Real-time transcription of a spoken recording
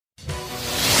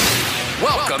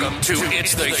Welcome to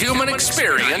It's the Human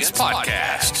Experience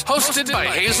Podcast, hosted by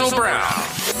Hazel Brown.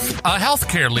 A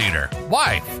healthcare leader,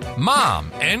 wife,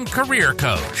 mom, and career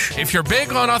coach. If you're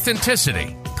big on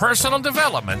authenticity, personal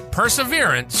development,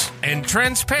 perseverance, and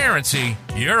transparency,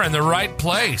 you're in the right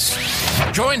place.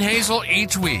 Join Hazel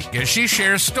each week as she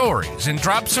shares stories and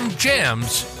drops some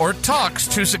gems or talks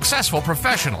to successful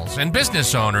professionals and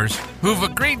business owners who've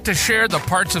agreed to share the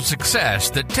parts of success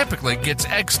that typically gets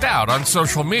X'd out on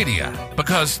social media.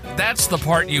 Because that's the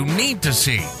part you need to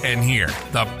see and hear,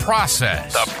 the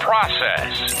process. The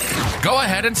process. Go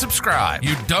ahead and subscribe.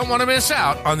 You don't want to miss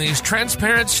out on these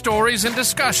transparent stories and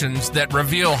discussions that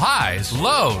reveal highs,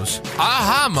 lows,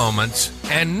 aha moments,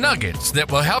 and nuggets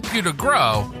that will help you to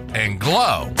grow and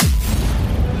glow.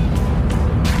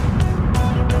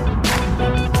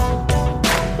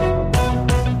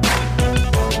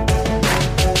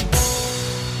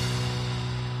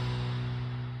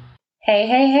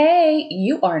 Hey,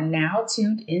 you are now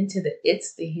tuned into the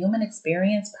It's the Human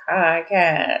Experience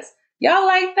Podcast. Y'all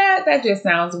like that? That just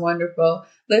sounds wonderful.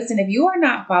 Listen, if you are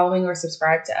not following or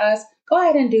subscribed to us, go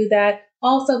ahead and do that.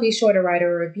 Also, be sure to write a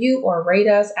review or rate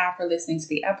us after listening to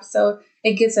the episode.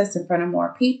 It gets us in front of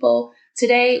more people.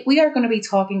 Today, we are going to be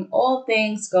talking all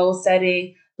things goal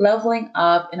setting, leveling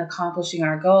up, and accomplishing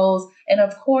our goals. And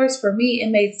of course, for me,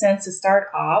 it made sense to start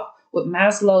off with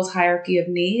Maslow's hierarchy of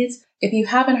needs. If you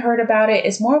haven't heard about it,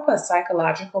 it's more of a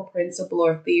psychological principle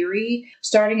or theory,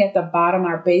 starting at the bottom,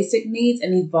 our basic needs,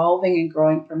 and evolving and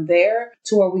growing from there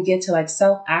to where we get to like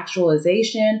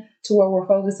self-actualization, to where we're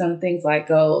focused on things like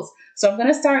goals. So I'm going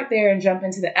to start there and jump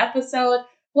into the episode.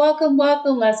 Welcome.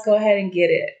 Let's go ahead and get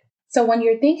it. So when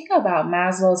you're thinking about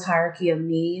Maslow's hierarchy of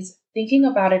needs, thinking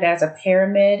about it as a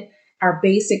pyramid, our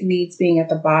basic needs being at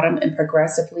the bottom and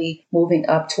progressively moving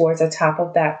up towards the top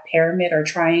of that pyramid or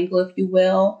triangle, if you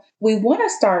will, we want to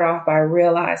start off by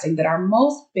realizing that our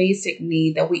most basic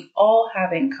need that we all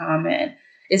have in common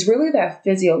is really that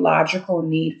physiological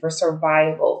need for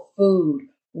survival, food,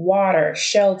 water,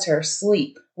 shelter,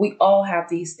 sleep. We all have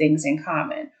these things in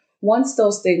common. Once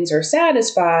those things are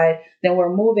satisfied, then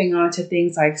we're moving on to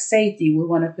things like safety. We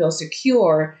want to feel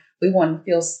secure. We want to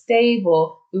feel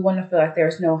stable. We want to feel like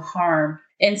there's no harm.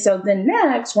 And so then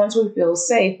next, once we feel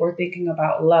safe, we're thinking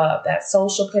about love, that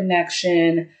social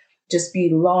connection, just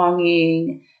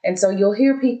belonging. And so you'll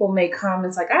hear people make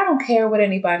comments like, I don't care what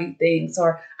anybody thinks,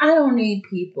 or I don't need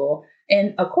people.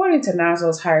 And according to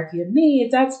Maslow's hierarchy of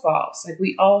needs, that's false. Like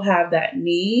we all have that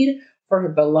need for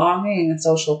belonging and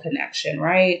social connection,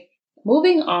 right?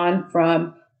 Moving on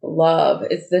from love,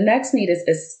 it's the next need is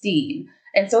esteem.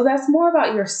 And so that's more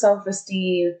about your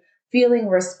self-esteem, feeling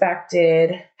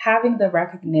respected, having the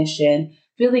recognition,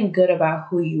 feeling good about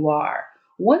who you are.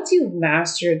 Once you've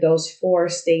mastered those 4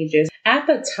 stages, at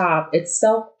the top, it's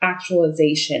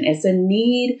self-actualization. It's a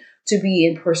need to be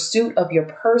in pursuit of your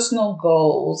personal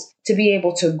goals, to be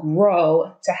able to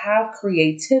grow, to have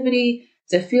creativity,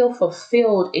 to feel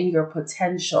fulfilled in your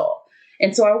potential.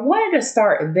 And so I wanted to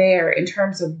start there in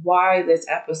terms of why this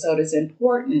episode is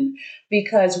important,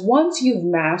 because once you've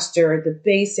mastered the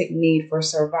basic need for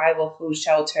survival, food,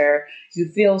 shelter, you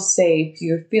feel safe,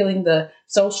 you're feeling the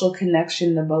social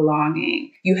connection, the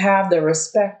belonging, you have the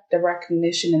respect, the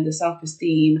recognition, and the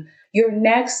self-esteem. Your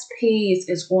next piece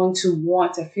is going to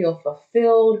want to feel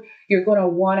fulfilled. You're going to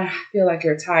want to feel like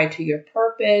you're tied to your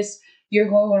purpose. You're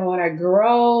going to want to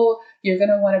grow. You're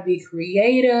going to want to be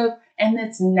creative. And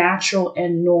it's natural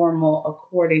and normal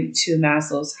according to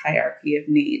Maslow's hierarchy of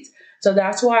needs. So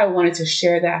that's why I wanted to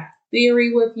share that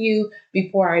theory with you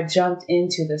before I jumped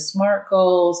into the SMART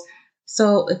goals.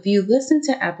 So if you listen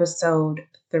to episode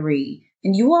 3,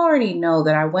 and you already know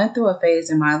that I went through a phase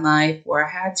in my life where I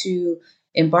had to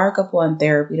embark upon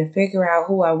therapy to figure out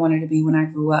who I wanted to be when I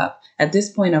grew up. At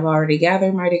this point, I've already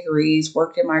gathered my degrees,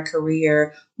 worked in my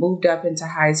career, moved up into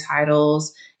high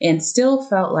titles, and still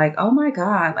felt like, oh my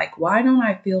God, like, why don't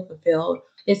I feel fulfilled?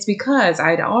 It's because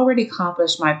I'd already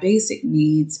accomplished my basic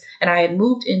needs and I had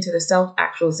moved into the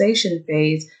self-actualization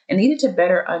phase and needed to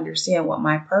better understand what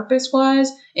my purpose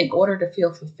was in order to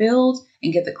feel fulfilled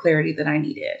and get the clarity that I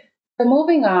needed. So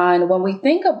moving on, when we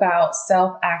think about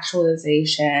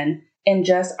self-actualization, and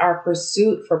just our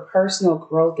pursuit for personal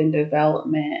growth and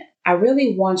development, I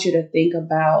really want you to think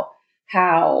about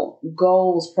how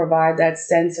goals provide that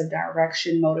sense of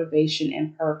direction, motivation,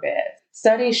 and purpose.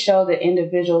 Studies show that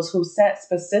individuals who set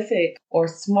specific or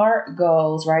SMART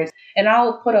goals, right? And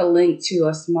I'll put a link to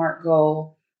a SMART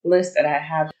goal list that I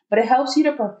have, but it helps you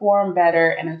to perform better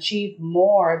and achieve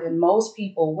more than most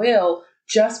people will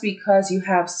just because you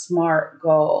have SMART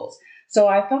goals. So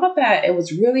I thought that it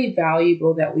was really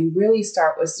valuable that we really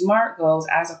start with SMART goals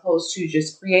as opposed to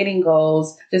just creating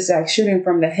goals, just like shooting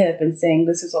from the hip and saying,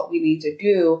 this is what we need to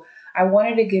do. I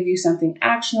wanted to give you something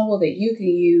actionable that you can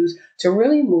use to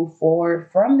really move forward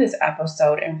from this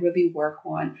episode and really work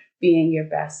on being your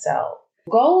best self.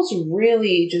 Goals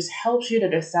really just helps you to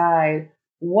decide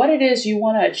what it is you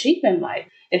want to achieve in life.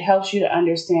 It helps you to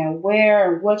understand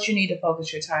where and what you need to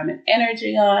focus your time and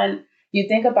energy on. You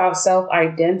think about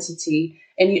self-identity,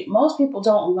 and most people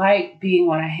don't like being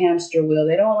on a hamster wheel.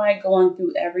 They don't like going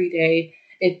through every day,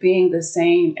 it being the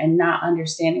same and not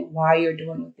understanding why you're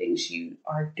doing the things you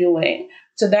are doing.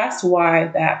 So that's why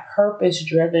that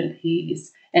purpose-driven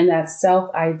piece and that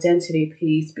self-identity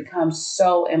piece becomes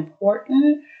so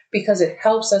important, because it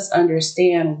helps us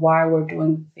understand why we're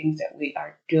doing the things that we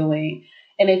are doing.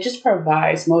 And it just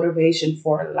provides motivation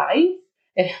for life.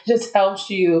 It just helps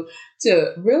you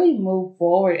to really move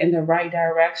forward in the right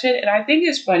direction. And I think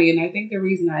it's funny, and I think the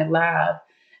reason I laugh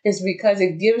is because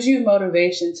it gives you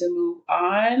motivation to move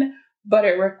on, but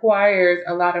it requires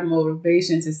a lot of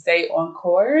motivation to stay on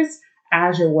course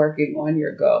as you're working on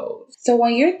your goals. So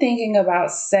when you're thinking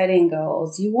about setting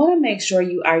goals, you want to make sure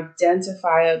you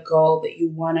identify a goal that you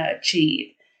want to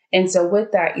achieve. And so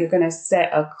with that, you're going to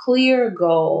set a clear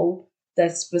goal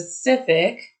that's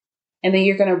specific, and then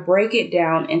you're going to break it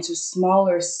down into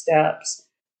smaller steps,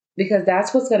 because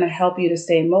that's what's going to help you to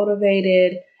stay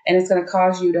motivated, and it's going to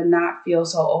cause you to not feel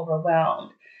so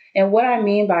overwhelmed. And what I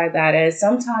mean by that is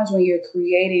sometimes when you're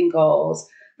creating goals,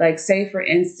 like say, for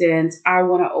instance, I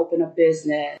want to open a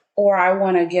business, or I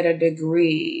want to get a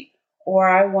degree, or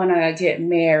I want to get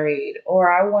married,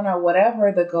 or I want to,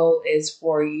 whatever the goal is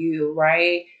for you,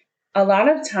 right? A lot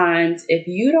of times, if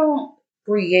you don't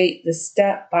create the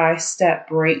step-by-step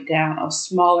breakdown of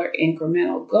smaller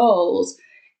incremental goals,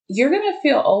 you're going to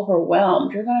feel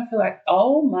overwhelmed. You're going to feel like,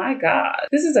 oh my God,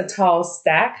 this is a tall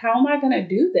stack. How am I going to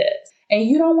do this? And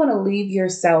you don't want to leave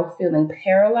yourself feeling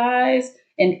paralyzed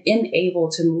and unable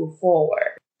to move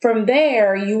forward. From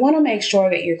there, you want to make sure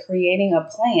that you're creating a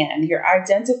plan. You're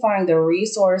identifying the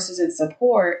resources and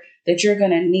support that you're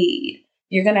going to need.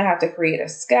 You're going to have to create a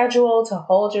schedule to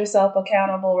hold yourself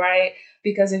accountable, right?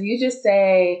 Because if you just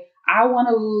say, I want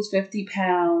to lose 50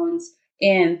 pounds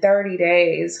in 30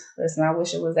 days, listen, I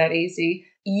wish it was that easy.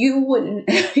 You wouldn't,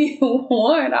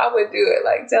 I would do it.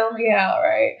 Like, tell me how,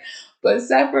 right? But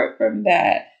separate from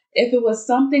that, if it was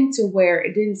something to where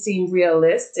it didn't seem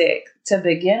realistic to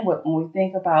begin with, when we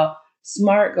think about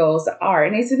SMART goals,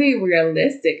 it needs to be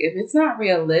realistic. If it's not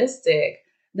realistic,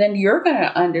 then you're going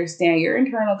to understand, your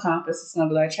internal compass is going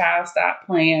to be like, child, stop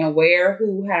playing. Where,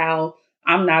 who, how?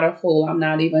 I'm not a fool. I'm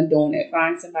not even doing it.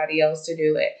 Find somebody else to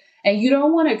do it. And you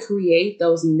don't want to create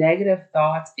those negative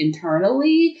thoughts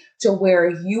internally to where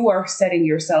you are setting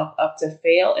yourself up to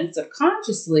fail. And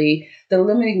subconsciously, the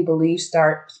limiting belief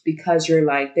starts because you're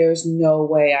like, there's no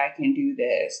way I can do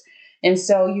this. And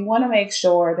so you want to make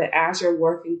sure that as you're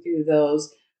working through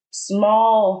those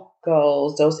small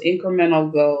goals, those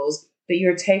incremental goals, that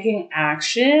you're taking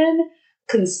action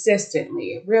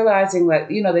consistently, realizing that,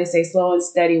 they say slow and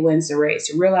steady wins the race.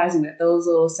 You're realizing that those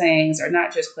little sayings are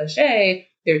not just cliche,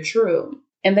 they're true.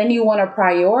 And then you want to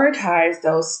prioritize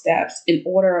those steps in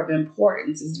order of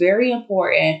importance. It's very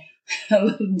important,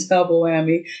 double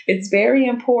whammy. It's very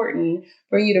important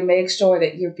for you to make sure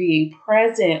that you're being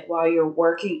present while you're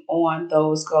working on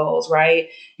those goals, right?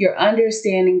 You're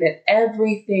understanding that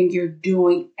everything you're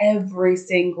doing every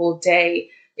single day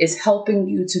is helping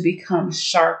you to become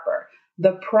sharper.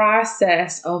 The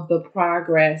process of the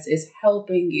progress is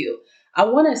helping you. I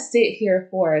want to sit here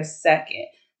for a second,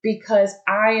 because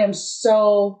I am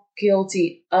so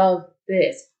guilty of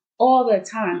this all the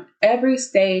time. Every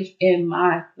stage in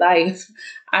my life,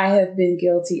 I have been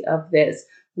guilty of this.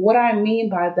 What I mean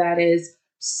by that is,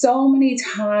 so many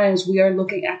times we are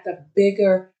looking at the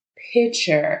bigger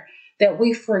picture that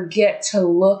we forget to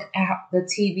look at the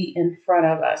TV in front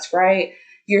of us, right?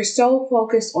 You're so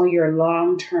focused on your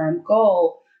long-term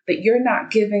goal, but you're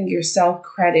not giving yourself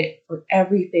credit for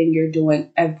everything you're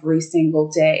doing every single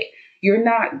day. You're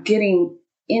not getting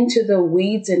into the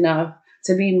weeds enough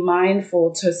to be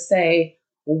mindful to say,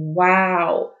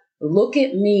 wow, look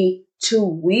at me 2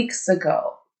 weeks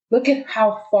ago. Look at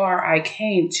how far I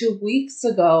came. 2 weeks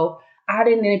ago, I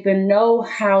didn't even know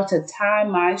how to tie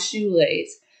my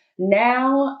shoelace.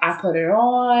 Now I put it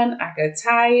on, I could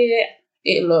tie it.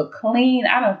 It looked clean.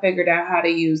 I done figured out how to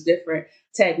use different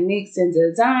techniques and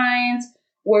designs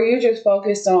where you're just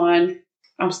focused on,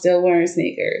 I'm still wearing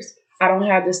sneakers. I don't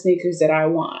have the sneakers that I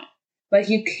want. Like,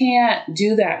 you can't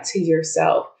do that to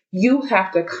yourself. You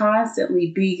have to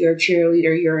constantly be your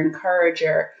cheerleader, your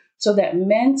encourager, so that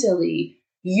mentally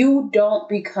you don't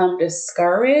become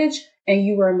discouraged and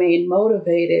you remain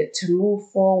motivated to move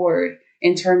forward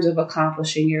in terms of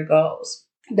accomplishing your goals.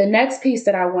 The next piece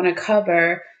that I want to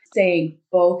cover, staying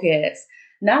focused,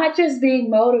 not just being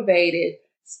motivated,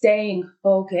 staying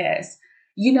focused.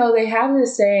 You know, they have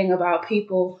this saying about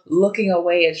people looking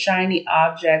away at shiny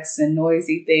objects and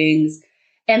noisy things.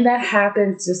 And that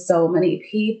happens to so many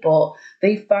people.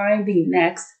 They find the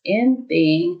next in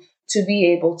thing to be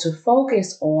able to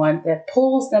focus on that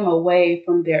pulls them away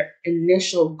from their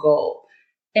initial goal.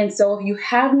 And so if you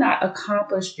have not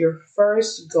accomplished your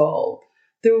first goal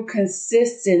through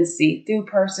consistency, through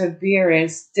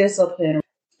perseverance, discipline,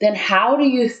 then how do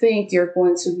you think you're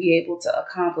going to be able to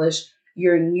accomplish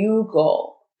your new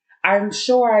goal? I'm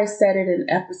sure I said it in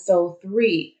episode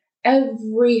 3.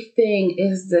 Everything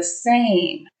is the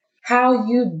same. How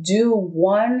you do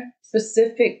one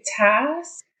specific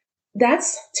task,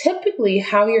 that's typically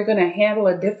how you're going to handle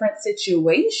a different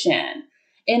situation.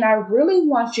 And I really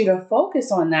want you to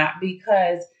focus on that,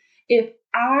 because if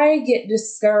I get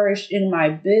discouraged in my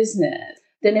business,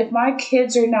 then if my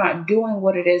kids are not doing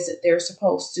what it is that they're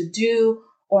supposed to do,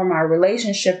 or my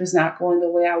relationship is not going the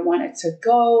way I want it to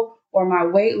go, or my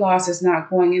weight loss is not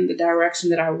going in the direction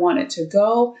that I want it to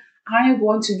go, I am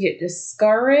going to get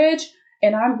discouraged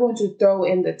and I'm going to throw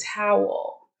in the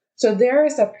towel. So there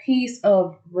is a piece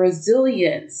of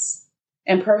resilience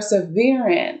and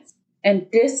perseverance and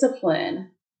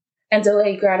discipline and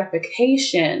delayed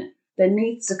gratification that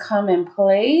needs to come in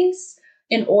place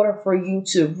in order for you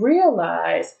to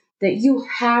realize that you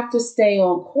have to stay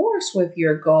on course with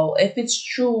your goal if it's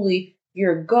truly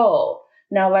your goal.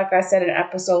 Now, like I said in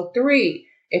episode 3,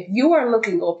 if you are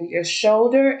looking over your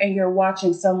shoulder and you're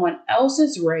watching someone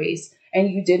else's race and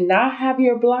you did not have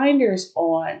your blinders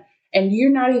on and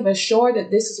you're not even sure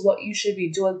that this is what you should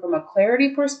be doing from a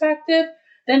clarity perspective,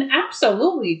 then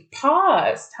absolutely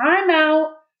pause, time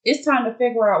out. It's time to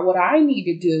figure out what I need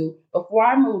to do before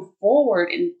I move forward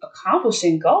in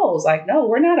accomplishing goals. Like, no,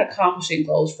 we're not accomplishing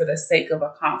goals for the sake of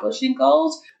accomplishing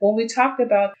goals. When we talked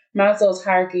about Maslow's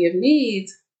hierarchy of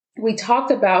needs, we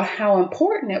talked about how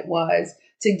important it was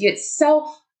to get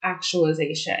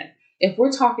self-actualization. If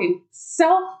we're talking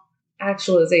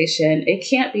self-actualization, it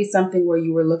can't be something where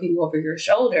you were looking over your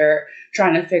shoulder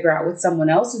trying to figure out what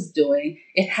someone else is doing.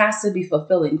 It has to be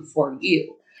fulfilling for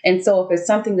you. And so if it's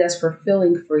something that's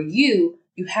fulfilling for you,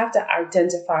 you have to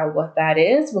identify what that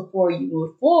is before you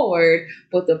move forward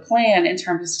with a plan in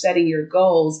terms of setting your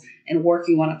goals and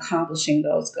working on accomplishing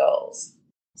those goals.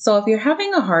 So if you're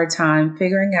having a hard time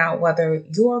figuring out whether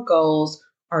your goals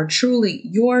are truly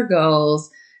your goals,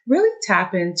 really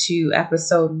tap into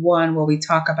episode 1 where we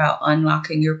talk about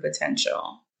unlocking your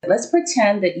potential. Let's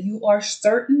pretend that you are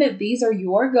certain that these are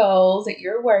your goals that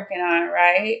you're working on,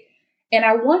 right? And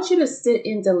I want you to sit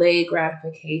in delayed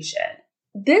gratification.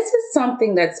 This is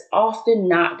something that's often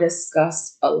not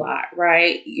discussed a lot,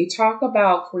 right? You talk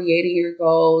about creating your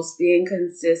goals, being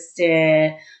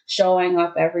consistent, showing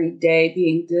up every day,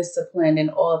 being disciplined,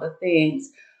 and all the things.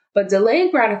 But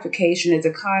delayed gratification is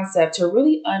a concept to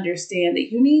really understand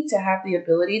that you need to have the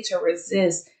ability to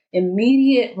resist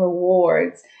immediate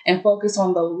rewards and focus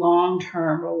on the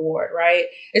long-term reward, right?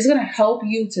 It's going to help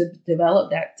you to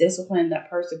develop that discipline, that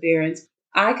perseverance.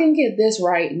 I can get this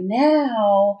right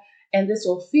now, and this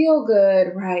will feel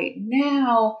good right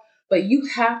now. But you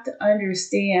have to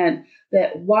understand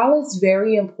that while it's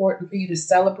very important for you to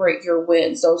celebrate your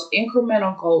wins, those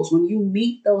incremental goals, when you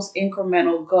meet those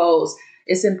incremental goals,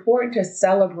 it's important to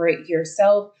celebrate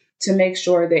yourself, to make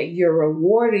sure that you're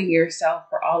rewarding yourself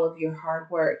for all of your hard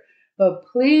work. But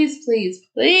please, please,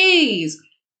 please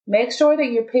make sure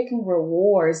that you're picking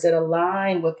rewards that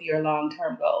align with your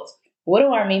long-term goals. What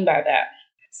do I mean by that?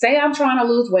 Say I'm trying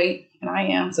to lose weight, and I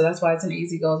am, so that's why it's an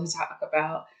easy goal to talk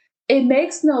about. It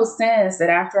makes no sense that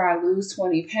after I lose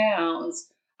 20 pounds,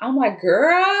 I'm like,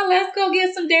 girl, let's go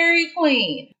get some Dairy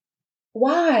Queen.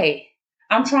 Why?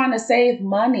 I'm trying to save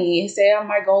money. Say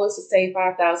my goal is to save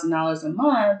 $5,000 a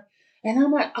month. And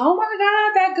I'm like, oh my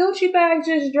God, that Gucci bag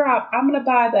just dropped. I'm going to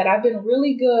buy that. I've been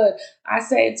really good. I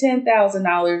saved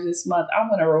 $10,000 this month. I'm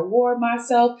going to reward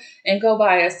myself and go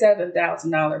buy a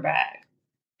 $7,000 bag.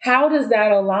 How does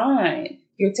that align?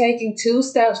 You're taking 2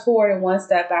 steps forward and 1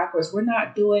 step backwards. We're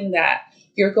not doing that.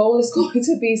 Your goal is going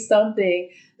to be something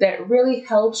that really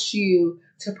helps you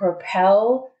to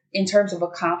propel in terms of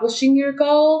accomplishing your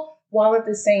goal, while at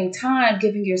the same time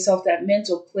giving yourself that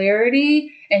mental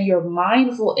clarity, and you're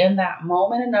mindful in that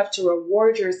moment enough to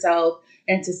reward yourself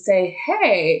and to say,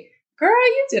 hey, girl,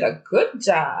 you did a good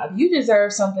job. You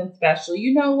deserve something special.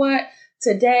 You know what?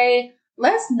 Today,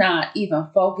 let's not even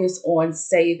focus on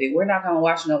saving. We're not going to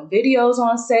watch no videos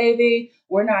on saving.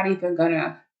 We're not even going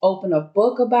to open a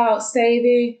book about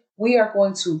saving. We are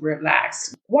going to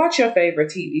relax. Watch your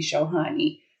favorite TV show,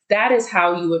 honey. That is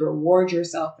how you would reward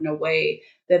yourself in a way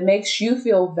that makes you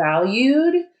feel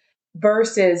valued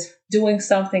versus doing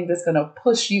something that's going to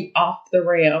push you off the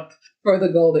ramp for the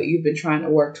goal that you've been trying to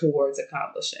work towards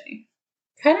accomplishing.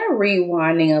 Kind of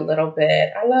rewinding a little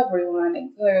bit. I love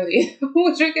rewinding, clearly.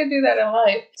 Wish we could do that in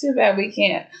life. Too bad we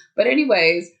can't. But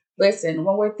anyways, listen,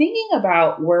 when we're thinking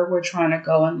about where we're trying to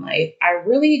go in life, I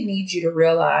really need you to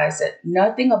realize that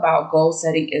nothing about goal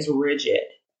setting is rigid.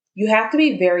 You have to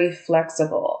be very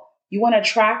flexible. You want to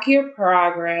track your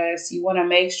progress. You want to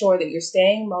make sure that you're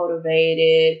staying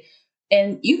motivated.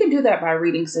 And you can do that by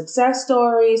reading success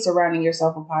stories, surrounding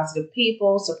yourself with positive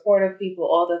people, supportive people,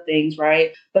 all the things,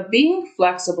 right? But being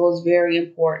flexible is very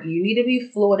important. You need to be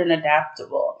fluid and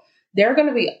adaptable. There are going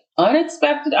to be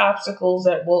unexpected obstacles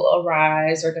that will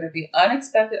arise. There are going to be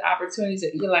unexpected opportunities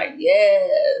that you're like,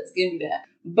 yes, give me that.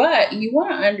 But you want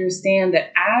to understand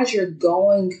that as you're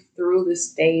going through the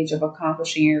stage of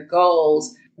accomplishing your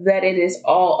goals, that it is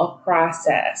all a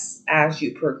process as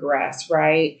you progress,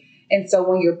 right? And so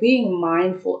when you're being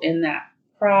mindful in that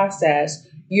process,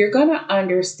 you're going to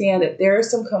understand that there are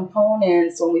some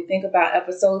components when we think about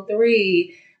episode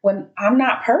 3, when I'm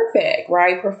not perfect,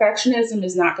 right? Perfectionism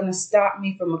is not going to stop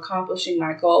me from accomplishing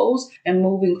my goals and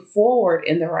moving forward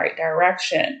in the right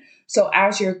direction. So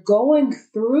as you're going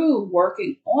through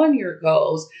working on your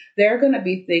goals, there are going to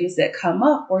be things that come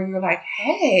up where you're like,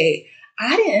 hey,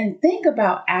 I didn't think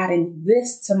about adding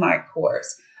this to my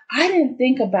course. I didn't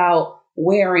think about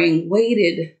wearing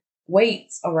weighted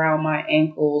weights around my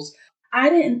ankles. I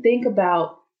didn't think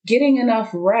about getting enough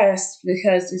rest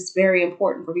because it's very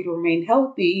important for me to remain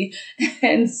healthy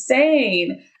and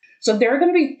sane. So there are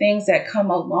going to be things that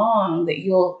come along that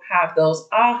you'll have those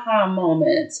aha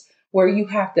moments where you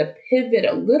have to pivot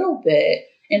a little bit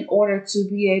in order to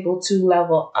be able to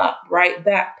level up, right?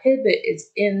 That pivot is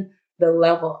in the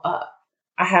level up.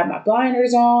 I had my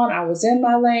blinders on. I was in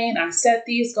my lane. I set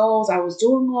these goals. I was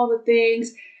doing all the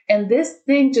things. And this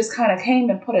thing just kind of came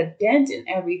and put a dent in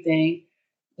everything.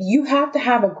 You have to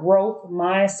have a growth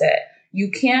mindset.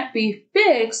 You can't be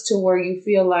fixed to where you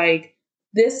feel like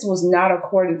this was not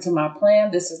according to my plan.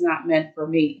 This is not meant for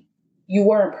me. You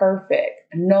weren't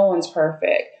perfect. No one's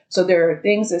perfect. So there are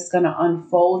things that's going to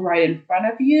unfold right in front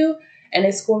of you. And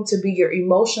it's going to be your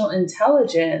emotional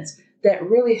intelligence that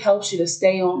really helps you to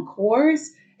stay on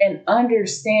course and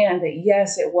understand that,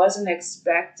 yes, it wasn't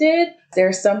expected.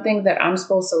 There's something that I'm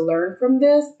supposed to learn from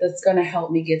this that's going to help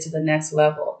me get to the next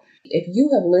level. If you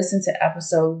have listened to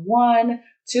episode 1,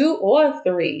 2, or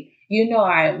 3, you know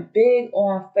I am big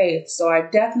on faith. So I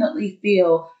definitely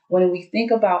feel when we think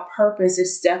about purpose,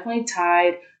 it's definitely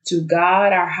tied to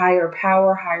God, our higher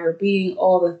power, higher being,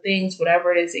 all the things,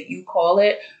 whatever it is that you call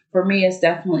it. For me, it's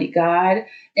definitely God.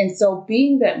 And so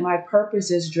being that my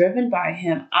purpose is driven by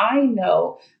Him, I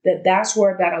know that that's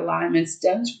where that alignment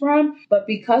stems from. But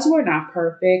because we're not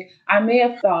perfect, I may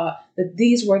have thought that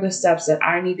these were the steps that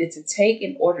I needed to take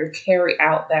in order to carry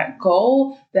out that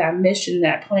goal, that mission,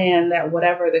 that plan, that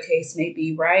whatever the case may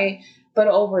be, right? But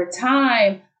over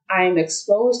time, I am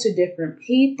exposed to different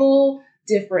people,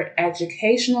 different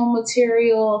educational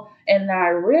material, and I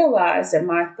realized that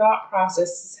my thought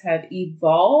processes had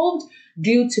evolved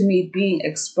due to me being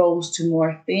exposed to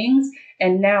more things.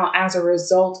 And now, as a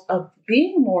result of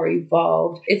being more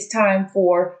evolved, it's time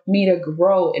for me to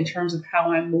grow in terms of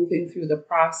how I'm moving through the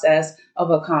process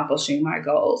of accomplishing my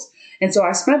goals. And so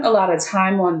I spent a lot of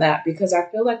time on that because I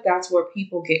feel like that's where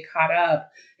people get caught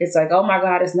up. It's like, oh my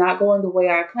God, it's not going the way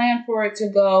I planned for it to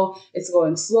go. It's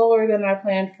going slower than I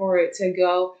planned for it to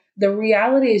go. The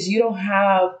reality is you don't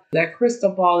have that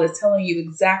crystal ball that's telling you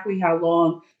exactly how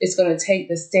long it's going to take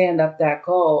to stand up that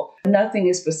goal. Nothing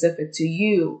is specific to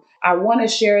you. I want to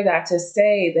share that to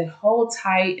say that hold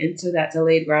tight into that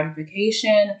delayed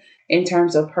gratification in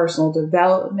terms of personal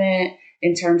development,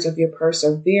 in terms of your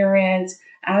perseverance.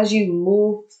 As you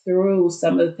move through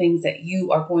some of the things that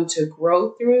you are going to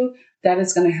grow through, that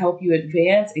is going to help you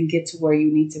advance and get to where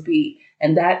you need to be.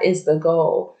 And that is the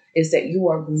goal, is that you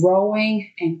are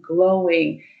growing and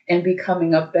glowing and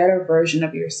becoming a better version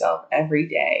of yourself every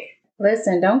day.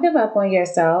 Listen, don't give up on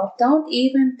yourself. Don't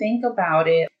even think about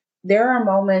it. There are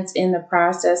moments in the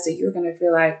process that you're going to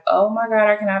feel like, oh my God,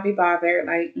 I cannot be bothered.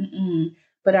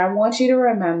 But I want you to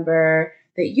remember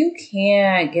that you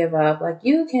can't give up. Like,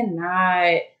 you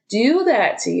cannot do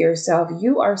that to yourself.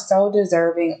 You are so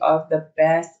deserving of the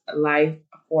best life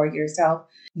for yourself.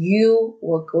 You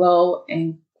will glow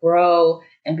and grow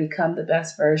and become the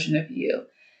best version of you.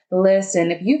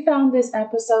 Listen, if you found this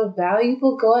episode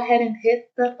valuable, go ahead and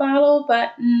hit the follow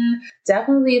button.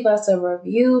 Definitely leave us a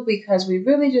review because we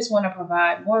really just want to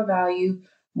provide more value,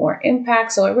 more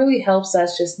impact. So it really helps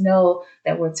us just know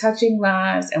that we're touching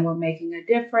lives and we're making a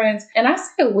difference. And I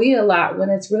say we a lot when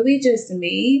it's really just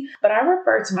me, but I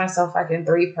refer to myself like in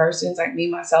three persons, like me,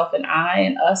 myself, and I,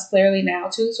 and us clearly now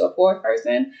too. So a fourth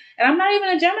person. And I'm not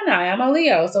even a Gemini, I'm a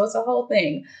Leo. So it's a whole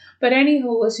thing. But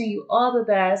anywho, wishing you all the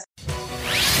best.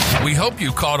 We hope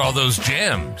you caught all those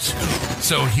gems.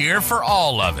 So here for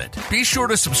all of it. Be sure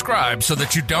to subscribe so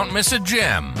that you don't miss a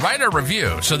gem. Write a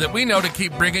review so that we know to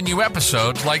keep bringing you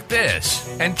episodes like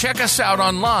this. And check us out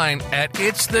online at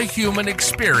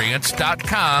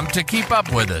itsthehumanexperience.com to keep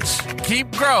up with us.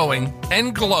 Keep growing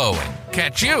and glowing.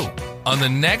 Catch you on the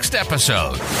next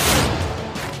episode.